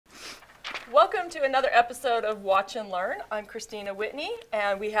Welcome to another episode of Watch and Learn. I'm Kristina Whitney,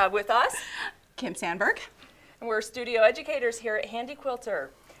 and we have with us Kim Sandberg. And we're studio educators here at Handi Quilter.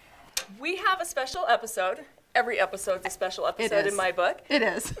 We have a special episode. Every episode's a special episode in my book. It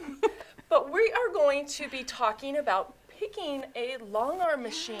is. But we are going to be talking about picking a Longarm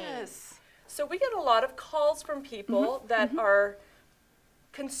machine. Yes. So we get a lot of calls from people that are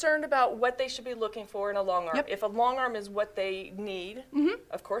concerned about what they should be looking for in a Longarm. Yep. If a Longarm is what they need,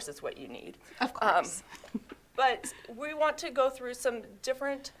 of course it's what you need. Of course. But we want to go through some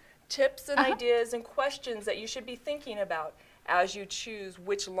different tips and ideas and questions that you should be thinking about as you choose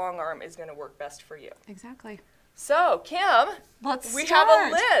which Longarm is going to work best for you. Exactly. So, Kim, We have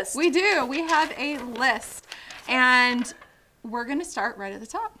a list. We do. We have a list. And we're going to start right at the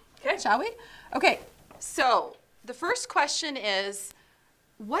top. Okay. Shall we? Okay. So, the first question is,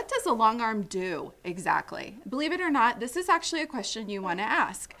 what does a Longarm do exactly? Believe it or not, this is actually a question you want to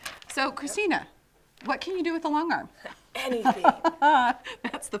ask. So, Kristina, what can you do with a Longarm? Anything.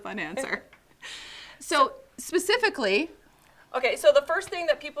 That's the fun answer. So, specifically, okay, so the first thing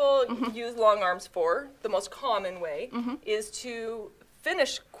that people use Longarms for, the most common way, is to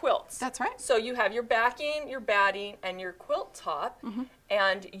finish quilts. that's right. So you have your backing, your batting, and your quilt top,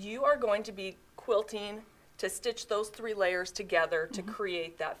 and you are going to be quilting to stitch those 3 layers together to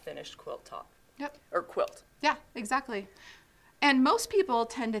create that finished quilt top. Yep. Or quilt. Yeah, exactly. And most people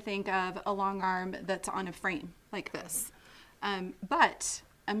tend to think of a Longarm that's on a frame like this. But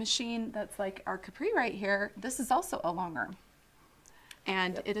a machine that's like our Capri right here, this is also a Longarm.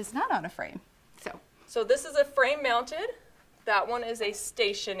 And it is not on a frame. So this is a frame mounted. That one is a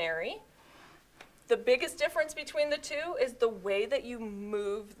stationary. The biggest difference between the two is the way that you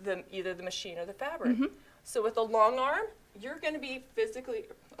move either the machine or the fabric. So with a Longarm, you're going to be physically,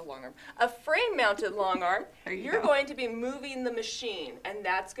 a frame mounted Longarm, you're going to be moving the machine, and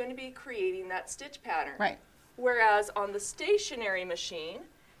that's going to be creating that stitch pattern. Right. Whereas on the stationary machine,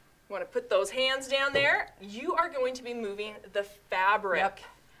 you want to put those hands down there, you are going to be moving the fabric. Yep.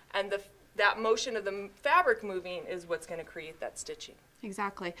 And that motion of the fabric moving is what's going to create that stitching.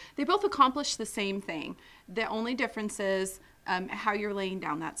 Exactly. They both accomplish the same thing. The only difference is how you're laying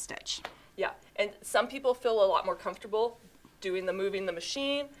down that stitch. Yeah, and some people feel a lot more comfortable doing moving the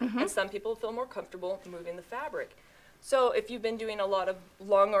machine, and some people feel more comfortable moving the fabric. So if you've been doing a lot of a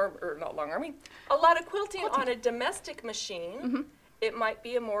lot of quilting on a domestic machine, it might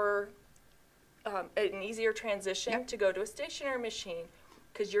be a more an easier transition to go to a stationary machine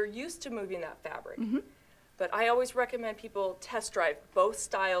because you're used to moving that fabric. But I always recommend people test drive both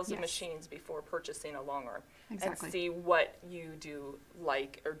styles of machines before purchasing a Longarm. Exactly. And see what you do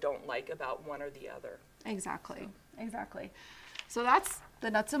like or don't like about one or the other. Exactly. Exactly. So that's the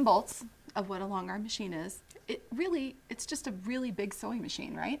nuts and bolts of what a Longarm machine is. It's just a really big sewing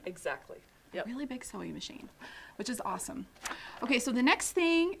machine, right? Exactly. Yep. A really big sewing machine, which is awesome. Okay, so the next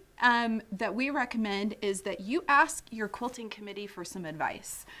thing that we recommend is that you ask your quilting committee for some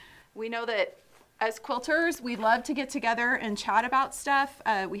advice. We know that as quilters, we love to get together and chat about stuff.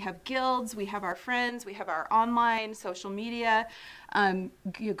 We have guilds, we have our friends, we have our online social media.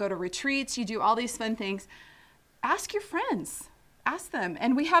 You go to retreats, you do all these fun things. Ask your friends, ask them.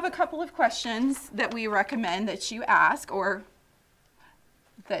 And we have a couple of questions that we recommend that you ask or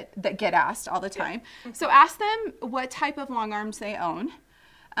that get asked all the time. So ask them what type of Longarms they own.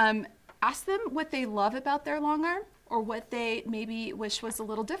 Ask them what they love about their Longarm or what they maybe wish was a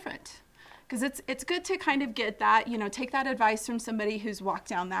little different. Because it's good to kind of get that, take that advice from somebody who's walked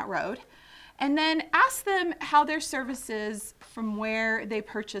down that road. And then ask them how their service is from where they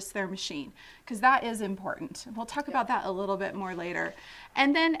purchased their machine, because that is important. We'll talk about that a little bit more later.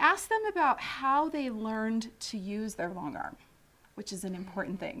 And then ask them about how they learned to use their Longarm, which is an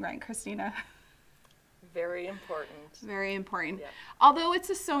important thing, right, Kristina? Very important. Very important. Yeah. Although it's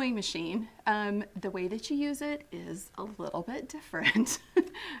a sewing machine, the way that you use it is a little bit different,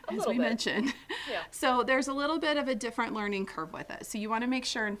 as we mentioned. Yeah. So there's a little bit of a different learning curve with it. So you want to make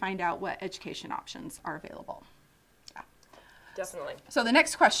sure and find out what education options are available. Yeah. Definitely. So the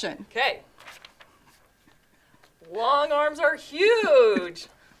next question. Okay. Longarms are huge.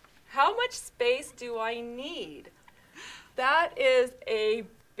 How much space do I need? That is a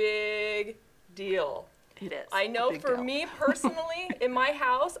big deal. It is. I know for me personally, in my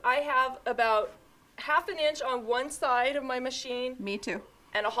house, I have about ½ an inch on one side of my machine. Me too.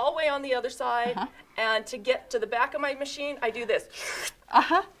 And a hallway on the other side. And to get to the back of my machine, I do this.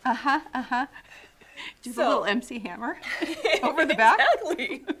 Do the little MC Hammer over the back.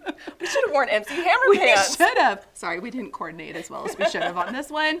 Exactly. We should have worn MC Hammer pants. We should have. Sorry, we didn't coordinate as well as we should have on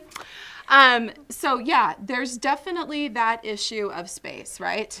this one. So yeah, there's definitely that issue of space,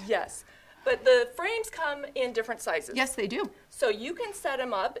 right? Yes. But the frames come in different sizes. Yes, they do. So you can set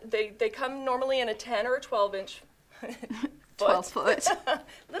them up. They come normally in a 10 or a 12-inch 12 foot. A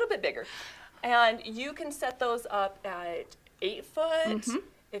little bit bigger. And you can set those up at 8 foot.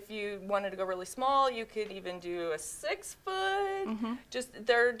 If you wanted to go really small, you could even do a 6 foot. Just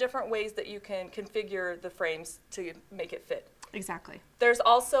there are different ways that you can configure the frames to make it fit. Exactly. There's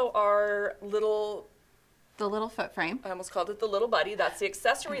also our little, the little foot frame. I almost called it the little buddy. That's the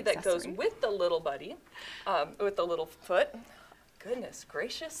accessory that goes with the little buddy, with the little foot. Goodness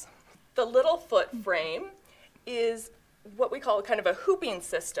gracious. The little foot frame is what we call kind of a hooping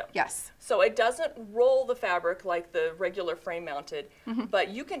system. Yes. So it doesn't roll the fabric like the regular frame mounted, but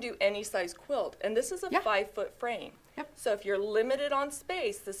you can do any size quilt. And this is a 5 foot frame. Yep. So if you're limited on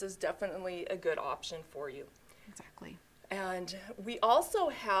space, this is definitely a good option for you. Exactly. And we also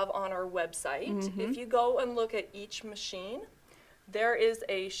have on our website, if you go and look at each machine, there is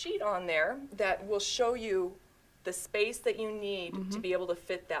a sheet on there that will show you the space that you need to be able to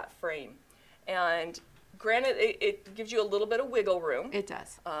fit that frame. And granted, it gives you a little bit of wiggle room. It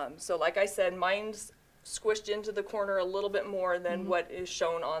does. So like I said, mine's squished into the corner a little bit more than what is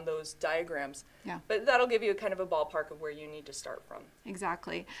shown on those diagrams. Yeah. But that'll give you kind of a ballpark of where you need to start from.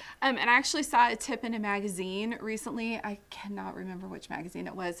 Exactly. And I actually saw a tip in a magazine recently. I cannot remember which magazine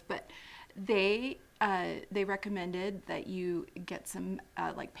it was, but they recommended that you get some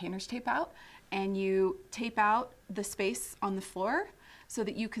like painter's tape out, and you tape out the space on the floor so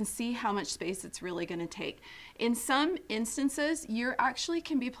that you can see how much space it's really going to take. In some instances, you actually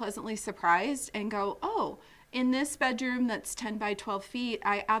can be pleasantly surprised and go, oh, in this bedroom that's 10 by 12 feet,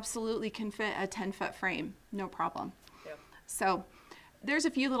 I absolutely can fit a 10-foot frame, no problem. Yep. So there's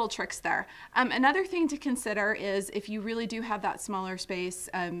a few little tricks there. Another thing to consider is if you really do have that smaller space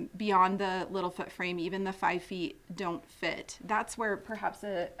beyond the little foot frame, even the 5 feet don't fit. That's where perhaps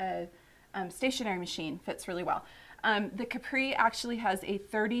a stationary machine fits really well. The Capri actually has a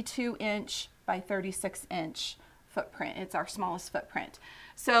 32-inch by 36-inch footprint. It's our smallest footprint.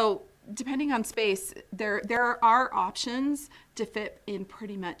 So depending on space, there are options to fit in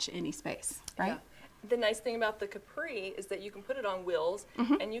pretty much any space, right? Yeah. The nice thing about the Capri is that you can put it on wheels,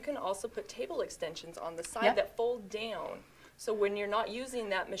 and you can also put table extensions on the side that fold down. So when you're not using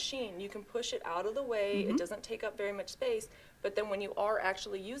that machine, you can push it out of the way. It doesn't take up very much space. But then when you are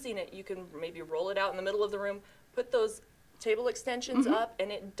actually using it, you can maybe roll it out in the middle of the room, put those table extensions up,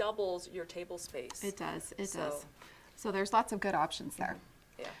 and it doubles your table space. It does. It does. So there's lots of good options there.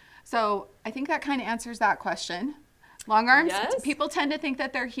 Yeah. So I think that kind of answers that question. Long arms, Yes. people tend to think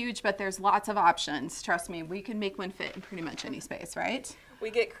that they're huge, but there's lots of options. Trust me, we can make one fit in pretty much any space, right?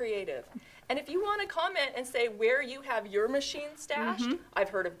 We get creative. And if you want to comment and say where you have your machine stashed, I've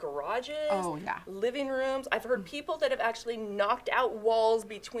heard of garages, living rooms. I've heard people that have actually knocked out walls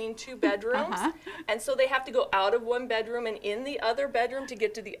between 2 bedrooms. And so they have to go out of one bedroom and in the other bedroom to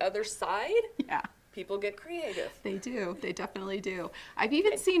get to the other side. Yeah. People get creative. They do. They definitely do. I've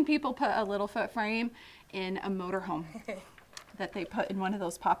even seen people put a little foot frame in a motorhome that they put in one of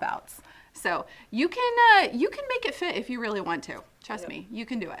those pop-outs. So you can make it fit if you really want to. Trust me, you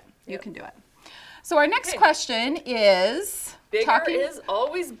can do it. You can do it. So our next question is bigger is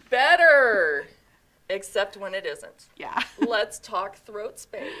always better, except when it isn't. Yeah. Let's talk throat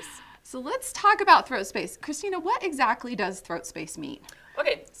space. So let's talk about throat space. Kristina, what exactly does throat space mean?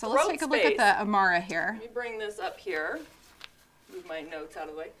 Okay, so let's take a look at the Amara here. Let me bring this up here. Move my notes out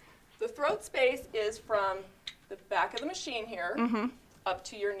of the way. The throat space is from the back of the machine here up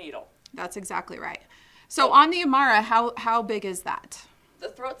to your needle. That's exactly right. So on the Amara, how big is that? The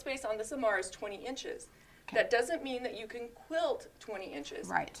throat space on this Amara is 20 inches. Okay. That doesn't mean that you can quilt 20 inches.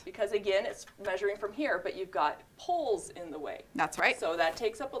 Right. Because again, it's measuring from here, but you've got poles in the way. That's right. So that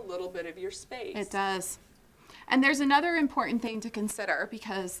takes up a little bit of your space. It does. And there's another important thing to consider,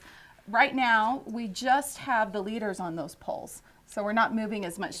 because right now we just have the leaders on those poles. So we're not moving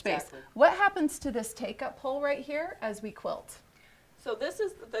as much space. What happens to this take-up pole right here as we quilt? So this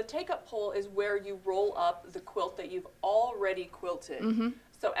is, the take-up pole is where you roll up the quilt that you've already quilted.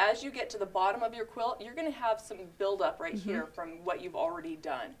 So as you get to the bottom of your quilt, you're going to have some buildup right here from what you've already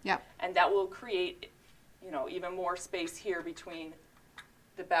done. Yeah. And that will create, you know, even more space here between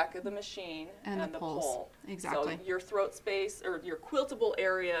the back of the machine and the pole. Exactly. So your throat space, or your quiltable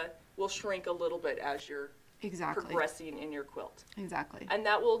area, will shrink a little bit as you're progressing in your quilt. Exactly. And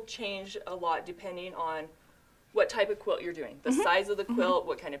that will change a lot depending on what type of quilt you're doing. The size of the quilt,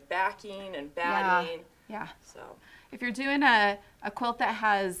 what kind of backing and batting. Yeah. So if you're doing a quilt that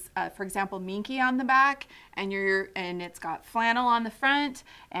has, for example, minky on the back, and it's got flannel on the front,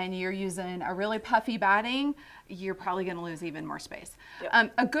 and you're using a really puffy batting, you're probably going to lose even more space.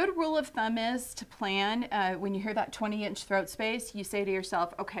 Yep. A good rule of thumb is to plan, when you hear that 20-inch throat space, you say to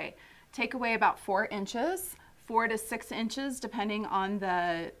yourself, okay, take away about 4 inches, 4 to 6 inches, depending on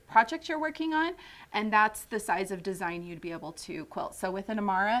the project you're working on, and that's the size of design you'd be able to quilt. So with an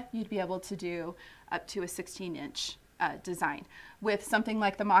Amara, you'd be able to do up to a 16-inch design. With something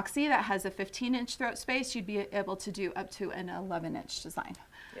like the Moxie that has a 15-inch throat space, you'd be able to do up to an 11-inch design.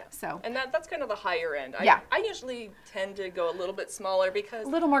 Yeah. So, and that's kind of the higher end. Yeah. I usually tend to go a little bit smaller because a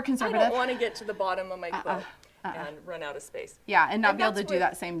little more conservative. I don't want to get to the bottom of my quilt and run out of space. Yeah, and not be able to do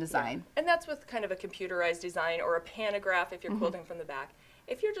that same design. Yeah. And that's with kind of a computerized design or a pantograph if you're quilting from the back.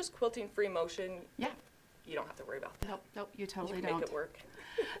 If you're just quilting free motion, you don't have to worry about that. Nope, you totally you can don't. make it work.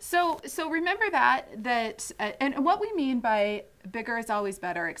 So remember that and what we mean by bigger is always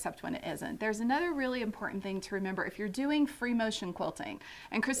better, except when it isn't. There's another really important thing to remember if you're doing free motion quilting,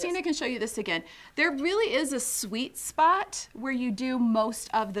 and Kristina can show you this again. There really is a sweet spot where you do most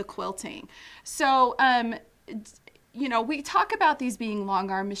of the quilting. So you know, we talk about these being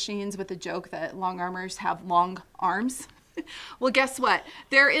long arm machines with the joke that long armers have long arms. Well, guess what?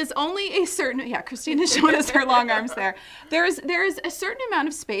 There is only a certain, Kristina's showing us her long arms there. There's a certain amount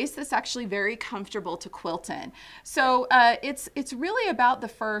of space that's actually very comfortable to quilt in. So it's really about the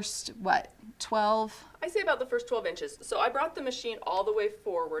first, 12? I say about the first 12 inches. So I brought the machine all the way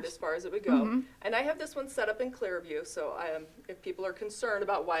forward as far as it would go. And I have this one set up in clear view. So if people are concerned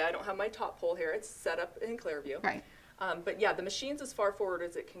about why I don't have my top pole here, it's set up in clear view. Right. But yeah, the machine's as far forward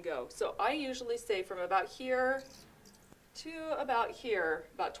as it can go. So I usually say from about here to about here,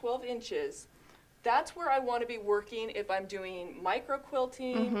 about 12 inches, that's where I want to be working if I'm doing micro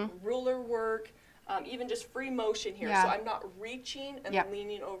quilting, ruler work, even just free motion here. So I'm not reaching and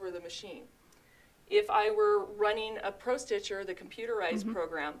leaning over the machine. If I were running a Pro Stitcher, the computerized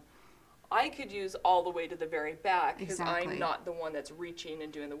program, I could use all the way to the very back because I'm not the one that's reaching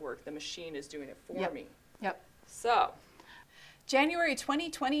and doing the work. The machine is doing it for me. Yep. So January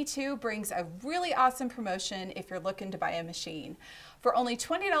 2022 brings a really awesome promotion if you're looking to buy a machine. For only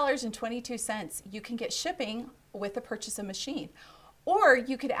 $20.22, you can get shipping with the purchase of a machine. Or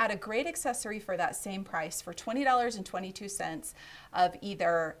you could add a great accessory for that same price for $20.22 of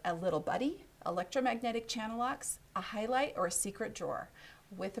either a little buddy, electromagnetic channel locks, a highlight, or a secret drawer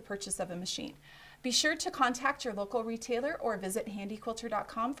with the purchase of a machine. Be sure to contact your local retailer or visit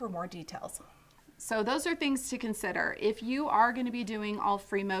handiquilter.com for more details. So those are things to consider. If you are going to be doing all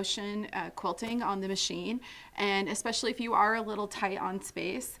free motion quilting on the machine, and especially if you are a little tight on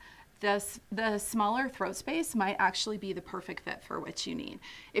space, the smaller throat space might actually be the perfect fit for what you need.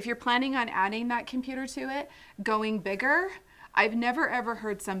 If you're planning on adding that computer to it, going bigger, I've never ever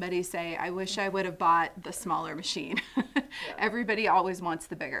heard somebody say, I wish I would have bought the smaller machine. Everybody always wants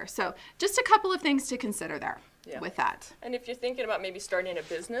the bigger. So just a couple of things to consider there with that. And if you're thinking about maybe starting a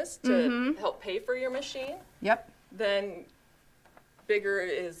business to help pay for your machine, then bigger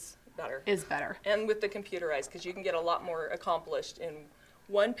is better. And with the computerized, because you can get a lot more accomplished in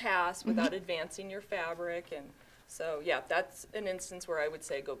one pass without advancing your fabric. And so, yeah, that's an instance where I would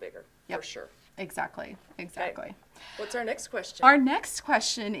say go bigger, for sure. Exactly. Okay. What's our next question? Our next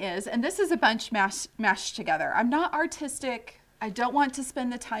question is, and this is a bunch mashed together. I'm not artistic. I don't want to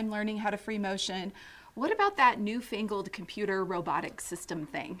spend the time learning how to free motion. What about that newfangled computer robotic system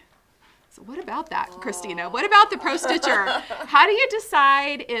thing? So what about that, Kristina? What about the Pro Stitcher? How do you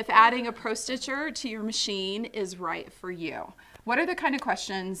decide if adding a Pro Stitcher to your machine is right for you? What are the kind of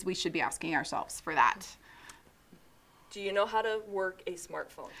questions we should be asking ourselves for that? Do you know how to work a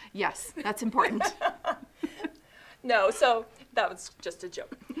smartphone? Yes, that's important. No, so that was just a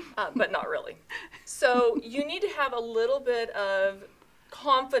joke, but not really. So you need to have a little bit of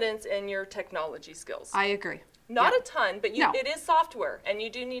confidence in your technology skills. I agree. Not a ton, but it is software, and you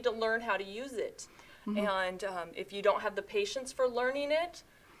do need to learn how to use it. And if you don't have the patience for learning it,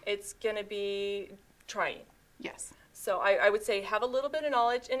 it's going to be trying. Yes. So I would say have a little bit of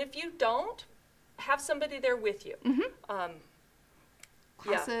knowledge, and if you don't, have somebody there with you.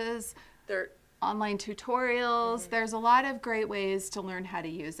 Classes, online tutorials. There's a lot of great ways to learn how to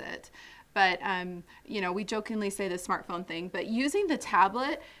use it. But, you know, we jokingly say the smartphone thing, but using the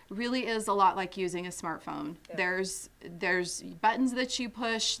tablet really is a lot like using a smartphone. There's buttons that you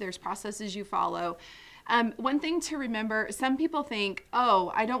push, there's processes you follow. One thing to remember, some people think,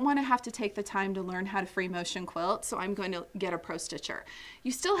 oh, I don't want to have to take the time to learn how to free motion quilt, so I'm going to get a Pro Stitcher.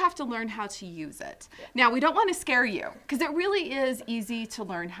 You still have to learn how to use it. Yeah. Now, we don't want to scare you, because it really is easy to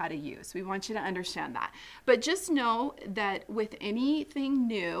learn how to use. We want you to understand that. But just know that with anything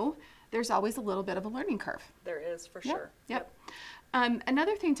new, there's always a little bit of a learning curve. There is, for sure. Yep.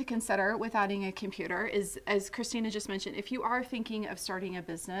 Another thing to consider with adding a computer is, as Kristina just mentioned, if you are thinking of starting a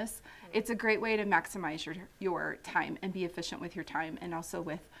business, it's a great way to maximize your time and be efficient with your time and also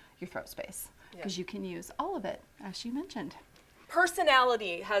with your throat space, because you can use all of it, as you mentioned.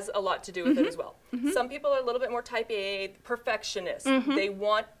 Personality has a lot to do with it as well. Some people are a little bit more type A, perfectionists. They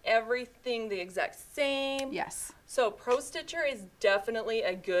want everything the exact same. Yes. So Pro Stitcher is definitely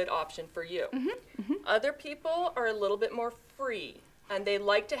a good option for you. Other people are a little bit more free, and they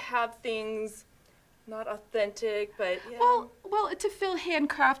like to have things not authentic, but well, to feel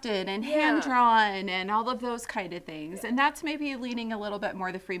handcrafted and hand drawn and all of those kind of things, and that's maybe leaning a little bit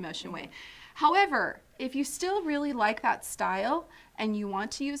more the free motion way. However, if you still really like that style and you want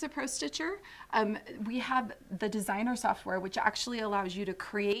to use a Pro Stitcher, we have the designer software, which actually allows you to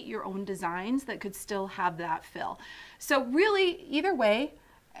create your own designs that could still have that feel. So really, either way,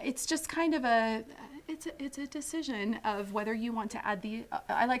 it's just kind of it's a decision of whether you want to add the,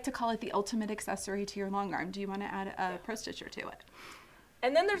 I like to call it the ultimate accessory to your long arm. Do you want to add a Pro Stitcher to it?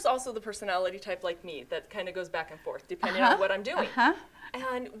 And then there's also the personality type like me that kind of goes back and forth depending on what I'm doing.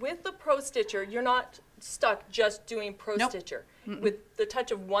 And with the Pro Stitcher, you're not stuck just doing Pro Stitcher. With the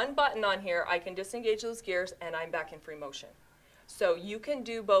touch of one button on here, I can disengage those gears and I'm back in free motion. So you can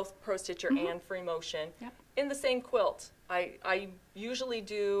do both Pro Stitcher and free motion in the same quilt. I usually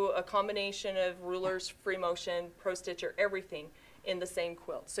do a combination of rulers, free motion, Pro Stitcher, everything in the same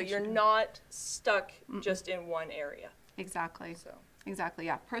quilt. So you're not stuck just in one area. Exactly. So. Exactly,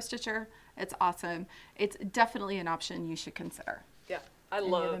 yeah. Pro Stitcher, it's awesome. It's definitely an option you should consider. Yeah, I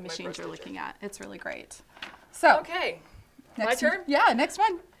love the machines you're looking at. It's really great. So, okay, my turn? Yeah, next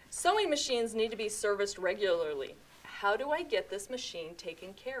one. Sewing machines need to be serviced regularly. How do I get this machine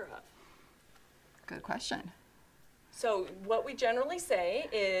taken care of? Good question. So what we generally say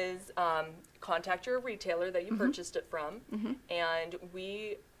is contact your retailer that you purchased it from, and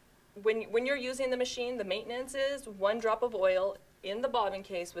when you're using the machine, the maintenance is 1 drop of oil in the bobbin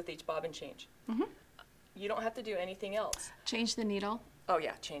case with each bobbin change. You don't have to do anything else. Change the needle. Oh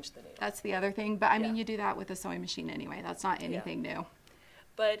yeah, change the needle. That's the other thing, but I mean you do that with a sewing machine anyway. That's not anything new.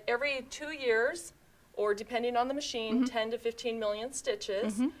 But every 2 years, or depending on the machine, 10 to 15 million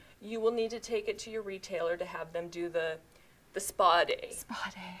stitches, you will need to take it to your retailer to have them do the spa day.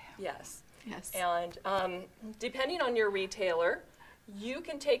 Spa day. Yes. Yes. And depending on your retailer, you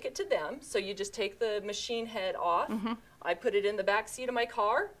can take it to them. So you just take the machine head off. I put it in the back seat of my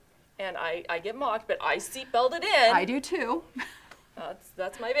car, and I get mocked, but I seatbelt it in. I do too.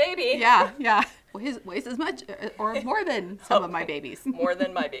 That's my baby. Yeah, yeah. Weighs as much or more than some of my babies. More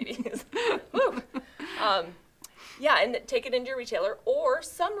than my babies. Yeah, and take it into your retailer, or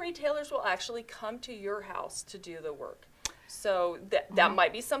some retailers will actually come to your house to do the work. So that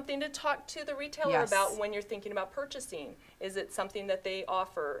might be something to talk to the retailer about when you're thinking about purchasing. Is it something that they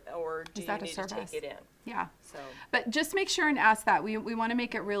offer, or do you need to take it in? Yeah. So, but just make sure and ask that. We want to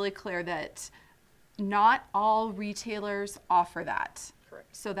make it really clear that not all retailers offer that.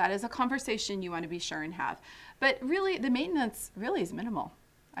 Correct. So that is a conversation you want to be sure and have. But really, the maintenance really is minimal.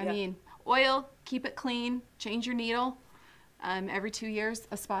 I mean, oil, keep it clean, change your needle every 2 years,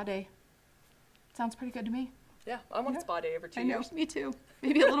 a spa day. Sounds pretty good to me. Yeah, I want a spa day every 2 years. I know, me too.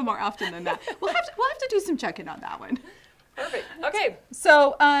 Maybe a little more often than that. We'll have to do some checking on that one. Perfect. Okay.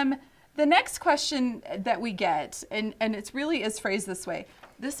 So the next question that we get, and it really is phrased this way: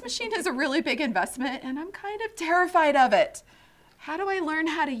 this machine is a really big investment, and I'm kind of terrified of it. How do I learn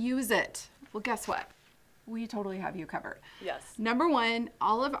how to use it? Well, guess what? We totally have you covered. Yes. Number one,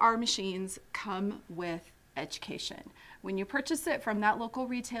 all of our machines come with education. When you purchase it from that local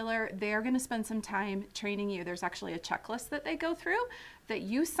retailer, they're going to spend some time training you. There's actually a checklist that they go through that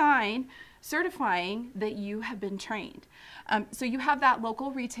you sign, certifying that you have been trained. So you have that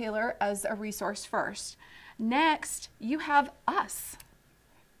local retailer as a resource first. Next, you have us.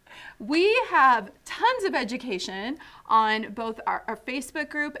 We have tons of education on both our Facebook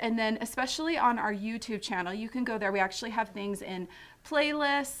group and then especially on our YouTube channel. You can go there. We actually have things in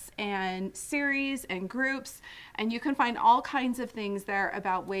playlists and series and groups, and you can find all kinds of things there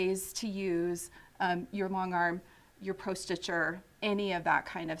about ways to use your long arm, your Pro Stitcher, any of that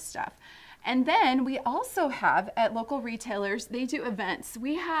kind of stuff. And then we also have at local retailers, they do events.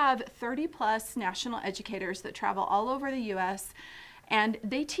 We have 30+ national educators that travel all over the US, And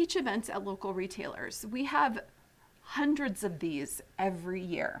they teach events at local retailers. We have hundreds of these every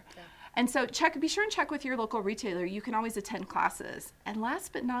year. Yeah. And so be sure and check with your local retailer. You can always attend classes. And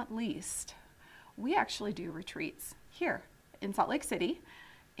last but not least, we actually do retreats here in Salt Lake City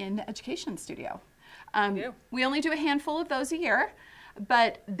in the education studio. We only do a handful of those a year,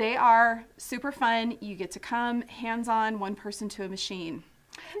 but they are super fun. You get to come hands-on, one person to a machine.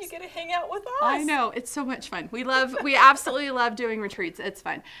 And you get to hang out with us. I know, it's so much fun. We absolutely love doing retreats. It's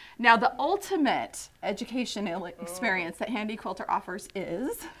fun. Now, the ultimate educational experience that Handi Quilter offers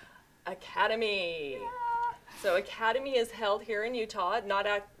is Academy. Yeah. So Academy is held here in Utah, not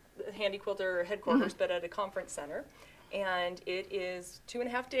at Handi Quilter headquarters, but at a conference center. And it is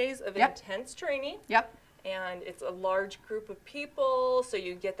 2.5 days of intense training. Yep. And it's a large group of people, so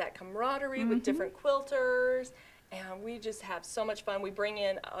you get that camaraderie with different quilters. And we just have so much fun. We bring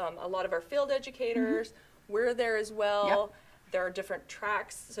in a lot of our field educators. We're there as well. Yep. There are different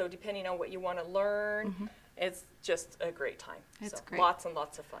tracks, so depending on what you want to learn, it's just a great time. It's great. Lots and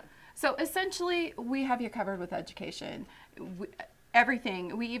lots of fun. So essentially, we have you covered with education.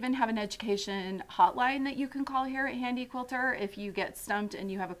 Everything. We even have an education hotline that you can call here at Handi Quilter if you get stumped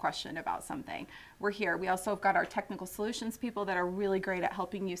and you have a question about something. We're here. We also have got our technical solutions people that are really great at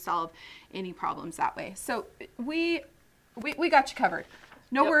helping you solve any problems that way. So we got you covered.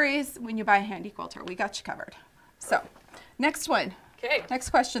 No worries when you buy a Handi Quilter. We got you covered. So next one. Okay.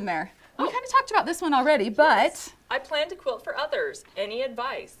 Next question there. We kind of talked about this one already, but I plan to quilt for others. Any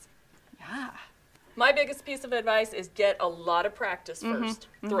advice? Yeah. My biggest piece of advice is get a lot of practice first.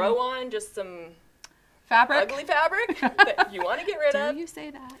 Throw on just some ugly fabric that you want to get rid of. Do you say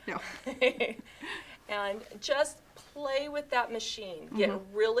that? No. And just play with that machine. Get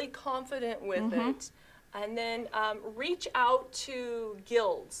really confident with it. And then reach out to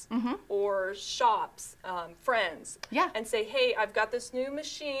guilds or shops, friends, and say, hey, I've got this new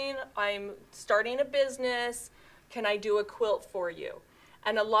machine. I'm starting a business. Can I do a quilt for you?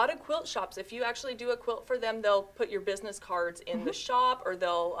 And a lot of quilt shops, if you actually do a quilt for them, they'll put your business cards in the shop, or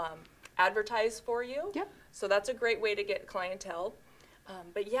they'll advertise for you. Yep. So that's a great way to get clientele.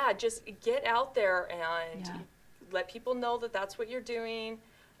 But yeah, just get out there and let people know that that's what you're doing,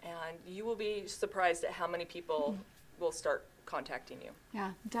 and you will be surprised at how many people will start contacting you.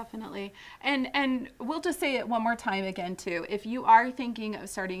 Yeah, definitely. And we'll just say it one more time again too. If you are thinking of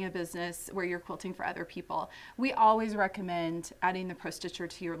starting a business where you're quilting for other people, we always recommend adding the Pro Stitcher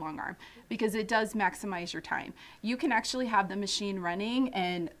to your Longarm because it does maximize your time. You can actually have the machine running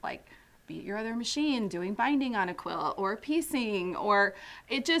and like be at your other machine doing binding on a quilt or piecing, or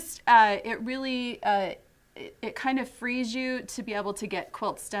it just it really it kind of frees you to be able to get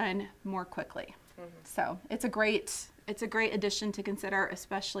quilts done more quickly. So it's a great addition to consider,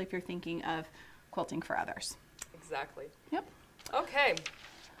 especially if you're thinking of quilting for others. Exactly. Yep. Okay.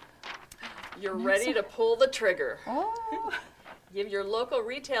 You're ready to pull the trigger. Oh. Give your local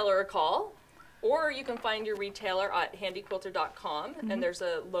retailer a call, or you can find your retailer at handiquilter.com, and there's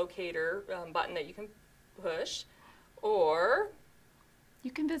a locator button that you can push, or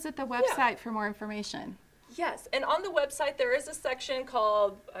you can visit the website for more information. Yes, and on the website there is a section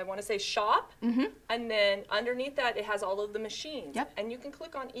called, I want to say, Shop, and then underneath that it has all of the machines. Yep. And you can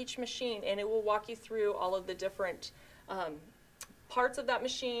click on each machine and it will walk you through all of the different parts of that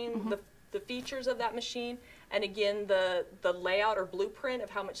machine, the features of that machine, and again the layout or blueprint of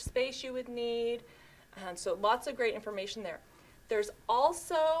how much space you would need. And so lots of great information there. There's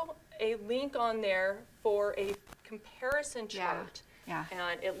also a link on there for a comparison chart. Yeah.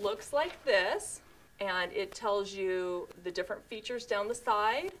 And it looks like this. And it tells you the different features down the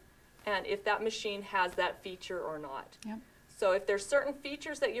side and if that machine has that feature or not. Yep. So if there's certain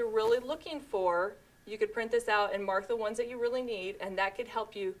features that you're really looking for, you could print this out and mark the ones that you really need, and that could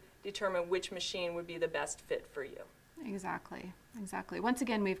help you determine which machine would be the best fit for you. Exactly. Exactly. Once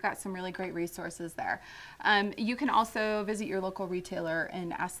again, we've got some really great resources there. You can also visit your local retailer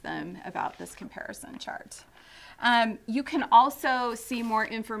and ask them about this comparison chart. You can also see more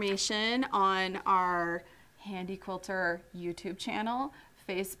information on our Handi Quilter YouTube channel,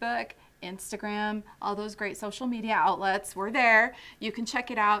 Facebook, Instagram, all those great social media outlets. We're there. You can check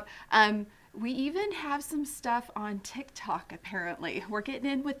it out. We even have some stuff on TikTok, apparently. We're getting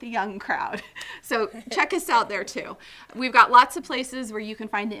in with the young crowd. So check us out there too. We've got lots of places where you can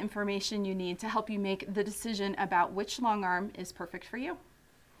find the information you need to help you make the decision about which Longarm is perfect for you.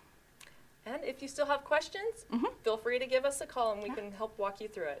 And if you still have questions, feel free to give us a call and we can help walk you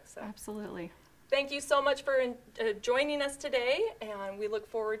through it. So. Absolutely. Thank you so much for joining us today, and we look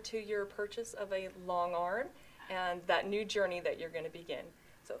forward to your purchase of a Longarm and that new journey that you're going to begin.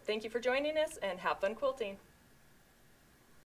 So thank you for joining us, and have fun quilting.